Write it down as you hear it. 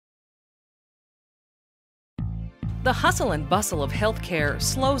The hustle and bustle of healthcare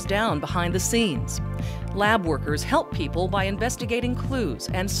slows down behind the scenes. Lab workers help people by investigating clues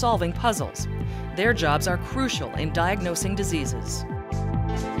and solving puzzles. Their jobs are crucial in diagnosing diseases.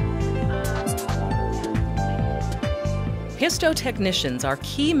 Histotechnicians are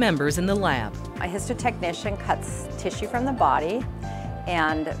key members in the lab. A histotechnician cuts tissue from the body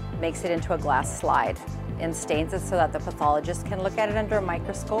and makes it into a glass slide and stains it so that the pathologist can look at it under a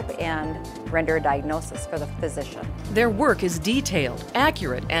microscope and render a diagnosis for the physician. Their work is detailed,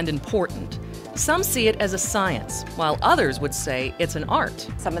 accurate, and important. Some see it as a science, while others would say it's an art.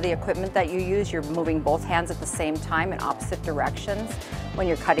 Some of the equipment that you use, you're moving both hands at the same time in opposite directions when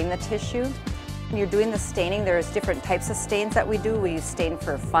you're cutting the tissue. When you're doing the staining, there's different types of stains that we do. We stain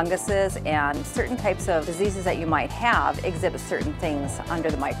for funguses, and certain types of diseases that you might have exhibit certain things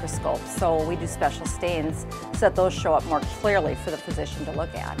under the microscope. So we do special stains so that those show up more clearly for the physician to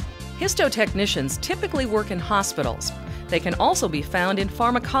look at. Histotechnicians typically work in hospitals. They can also be found in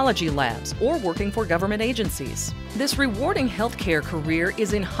pharmacology labs or working for government agencies. This rewarding healthcare career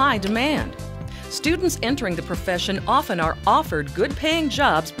is in high demand. Students entering the profession often are offered good-paying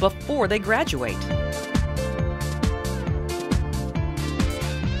jobs before they graduate.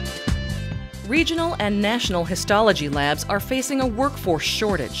 Regional and national histology labs are facing a workforce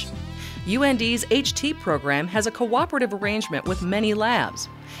shortage. UND's HT program has a cooperative arrangement with many labs.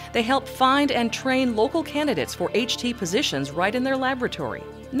 They help find and train local candidates for HT positions right in their laboratory.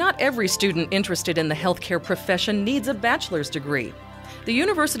 Not every student interested in the healthcare profession needs a bachelor's degree. The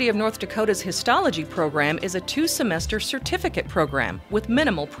University of North Dakota's Histology program is a 2-semester certificate program with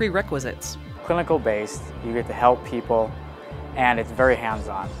minimal prerequisites. Clinical-based, you get to help people, and it's very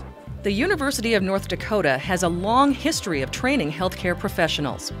hands-on. The University of North Dakota has a long history of training healthcare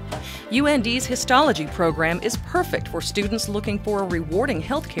professionals. UND's Histology program is perfect for students looking for a rewarding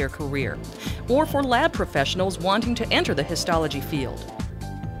healthcare career or for lab professionals wanting to enter the histology field.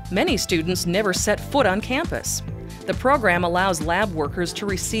 Many students never set foot on campus. The program allows lab workers to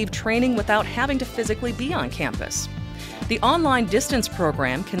receive training without having to physically be on campus. The online distance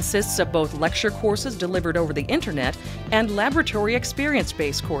program consists of both lecture courses delivered over the internet and laboratory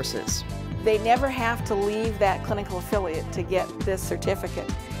experience-based courses. They never have to leave that clinical affiliate to get this certificate.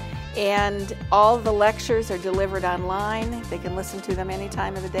 And all the lectures are delivered online. They can listen to them any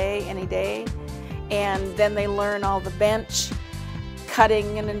time of the day, any day. And then they learn all the bench,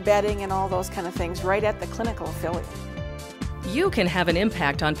 cutting and embedding and all those kind of things right at the clinical affiliate. You can have an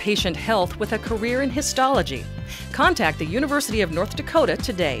impact on patient health with a career in histology. Contact the University of North Dakota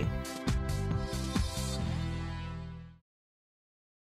today.